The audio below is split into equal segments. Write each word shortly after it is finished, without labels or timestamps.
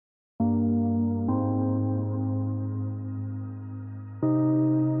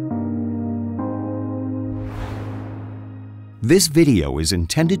This video is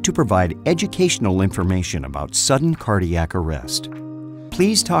intended to provide educational information about sudden cardiac arrest.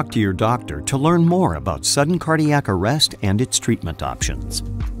 Please talk to your doctor to learn more about sudden cardiac arrest and its treatment options.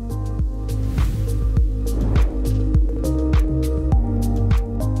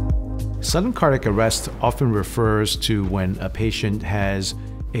 Sudden cardiac arrest often refers to when a patient has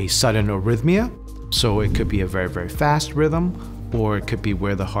a sudden arrhythmia. So it could be a very, very fast rhythm, or it could be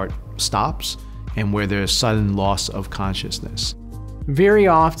where the heart stops and where there's sudden loss of consciousness. Very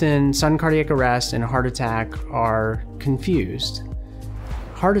often, sudden cardiac arrest and heart attack are confused.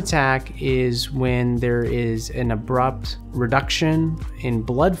 Heart attack is when there is an abrupt reduction in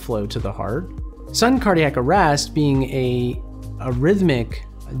blood flow to the heart. Sudden cardiac arrest, being a arrhythmic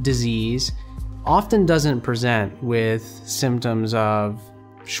disease, often doesn't present with symptoms of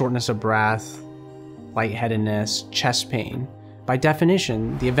shortness of breath, lightheadedness, chest pain. By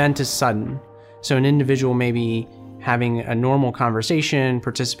definition, the event is sudden. So an individual may be having a normal conversation,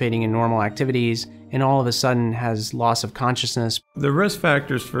 participating in normal activities, and all of a sudden has loss of consciousness. The risk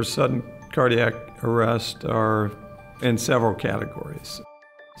factors for sudden cardiac arrest are in several categories.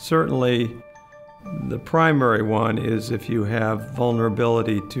 Certainly, the primary one is if you have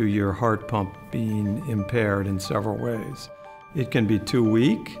vulnerability to your heart pump being impaired in several ways. It can be too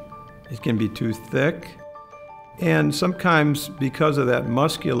weak, it can be too thick, and sometimes because of that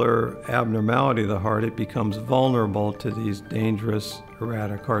muscular abnormality of the heart, it becomes vulnerable to these dangerous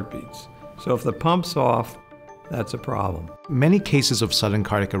erratic heartbeats. So if the pump's off, that's a problem. Many cases of sudden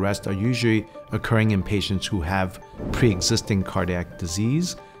cardiac arrest are usually occurring in patients who have pre-existing cardiac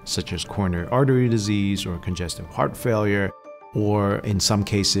disease, such as coronary artery disease or congestive heart failure, or in some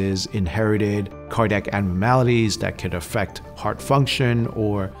cases, inherited cardiac abnormalities that could affect heart function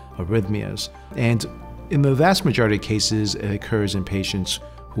or arrhythmias. And in the vast majority of cases, it occurs in patients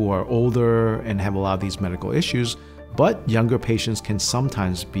who are older and have a lot of these medical issues, but younger patients can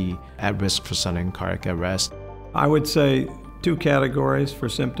sometimes be at risk for sudden cardiac arrest. I would say two categories for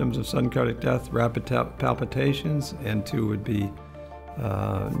symptoms of sudden cardiac death: rapid palpitations, and two would be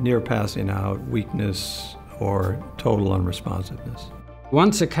near passing out, weakness, or total unresponsiveness.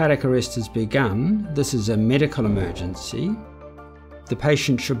 Once a cardiac arrest has begun, this is a medical emergency. The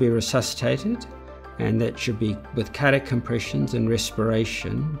patient should be resuscitated, and that should be with cardiac compressions and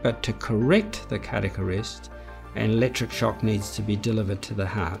respiration. But to correct the cardiac arrest, an electric shock needs to be delivered to the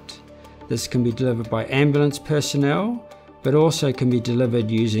heart. This can be delivered by ambulance personnel, but also can be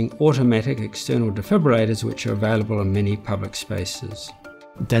delivered using automatic external defibrillators, which are available in many public spaces.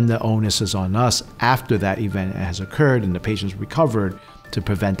 Then the onus is on us after that event has occurred and the patient's recovered to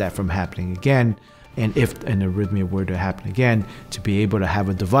prevent that from happening again. And if an arrhythmia were to happen again, to be able to have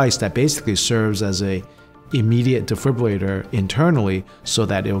a device that basically serves as an immediate defibrillator internally so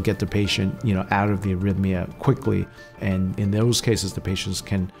that it will get the patient, out of the arrhythmia quickly. And in those cases, the patients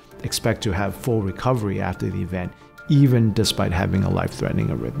can expect to have full recovery after the event, even despite having a life-threatening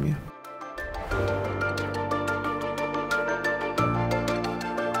arrhythmia.